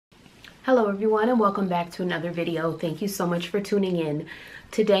Hello everyone and welcome back to another video. Thank you so much for tuning in.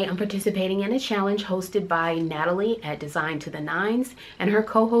 Today I'm participating in a challenge hosted by NataLee at Design to the Nines, and her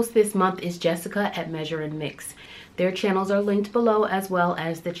co-host this month is Jessica at Measure and Mix. Their channels are linked below as well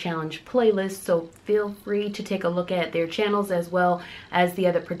as the challenge playlist, so feel free to take a look at their channels as well as the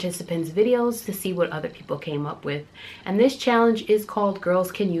other participants' videos to see what other people came up with. And this challenge is called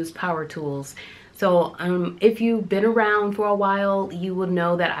Girls Can Use Power Tools. So if you've been around for a while, you would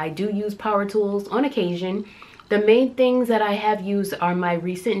know that I do use power tools on occasion. The main things that I have used are my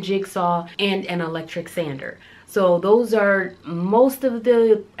recent jigsaw and an electric sander. So those are most of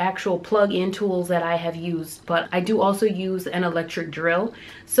the actual plug-in tools that I have used, but I do also use an electric drill.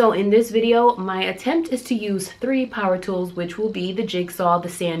 So in this video, my attempt is to use 3 power tools, which will be the jigsaw, the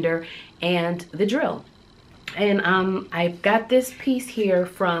sander, and the drill. And I got this piece here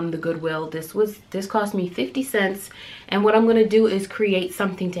from the Goodwill. This cost me 50 cents. And what I'm gonna do is create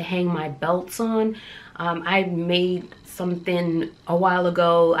something to hang my belts on. I made something a while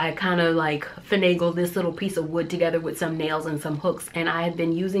ago. I kind of like finagled this little piece of wood together with some nails and some hooks, and I have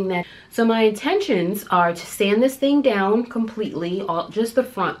been using that. So my intentions are to sand this thing down completely, just the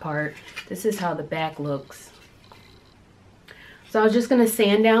front part. This is how the back looks. So I was just gonna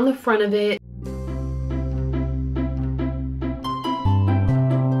sand down the front of it.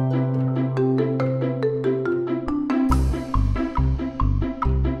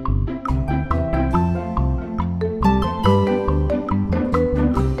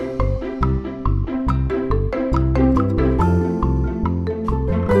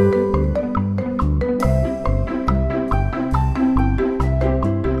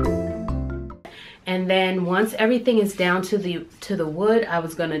 And then once everything is down to the wood, I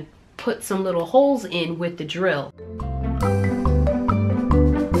was gonna put some little holes in with the drill.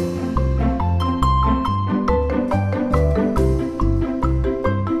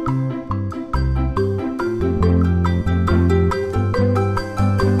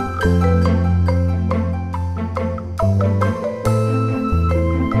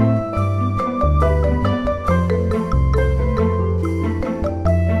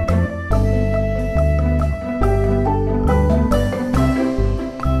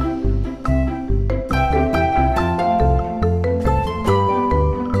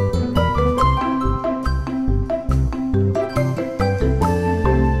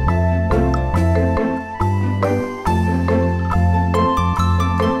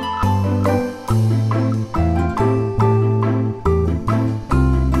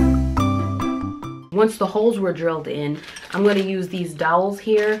 Once the holes were drilled in, I'm going to use these dowels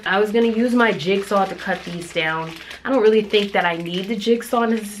here. I was going to use my jigsaw to cut these down. I don't really think that I need the jigsaw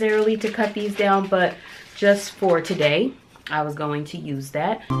necessarily to cut these down, but just for today, I was going to use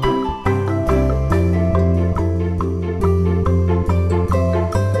that.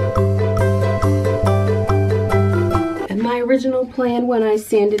 And my original plan when I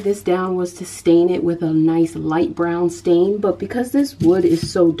sanded this down was to stain it with a nice light brown stain, but because this wood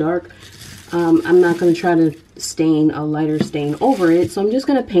is so dark, I'm not going to try to stain a lighter stain over it, so I'm just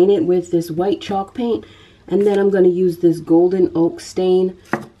going to paint it with this white chalk paint, and then I'm going to use this golden oak stain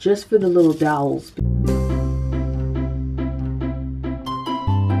just for the little dowels.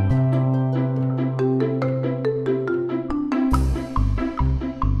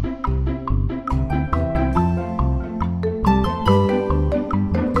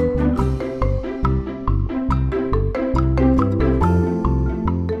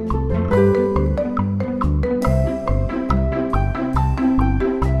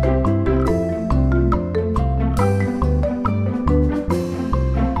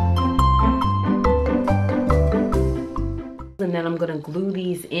 And then I'm going to glue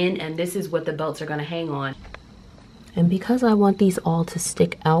these in, and this is what the belts are going to hang on. And because I want these all to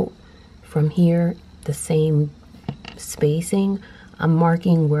stick out from here the same spacing, I'm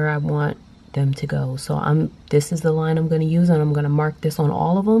marking where I want them to go. So this is the line I'm going to use, and I'm going to mark this on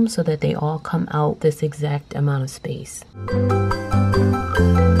all of them so that they all come out this exact amount of space.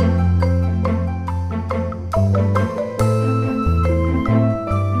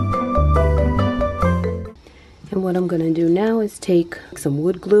 And what I'm going to do now is take some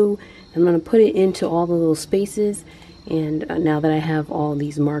wood glue. I'm going to put it into all the little spaces, and now that I have all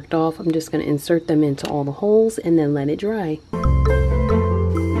these marked off, I'm just going to insert them into all the holes and then let it dry.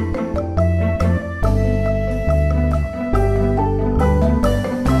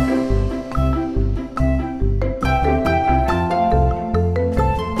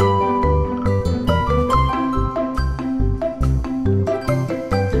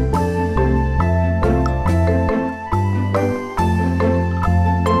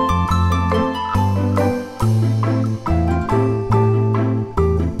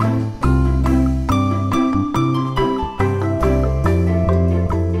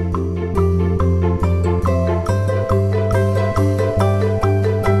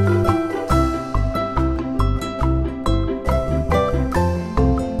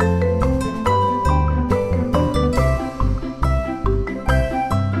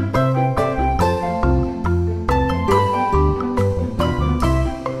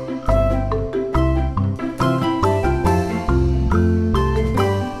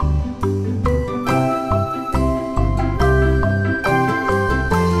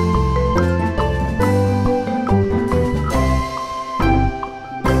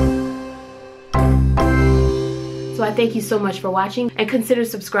 Thank you so much for watching, and consider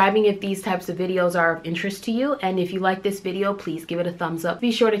subscribing if these types of videos are of interest to you. And if you like this video, please give it a thumbs up.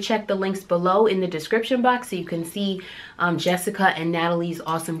 Be sure to check the links below in the description box so you can see Jessica and Natalee's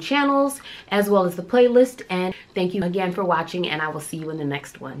awesome channels, as well as the playlist. And thank you again for watching, and I will see you in the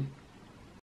next one.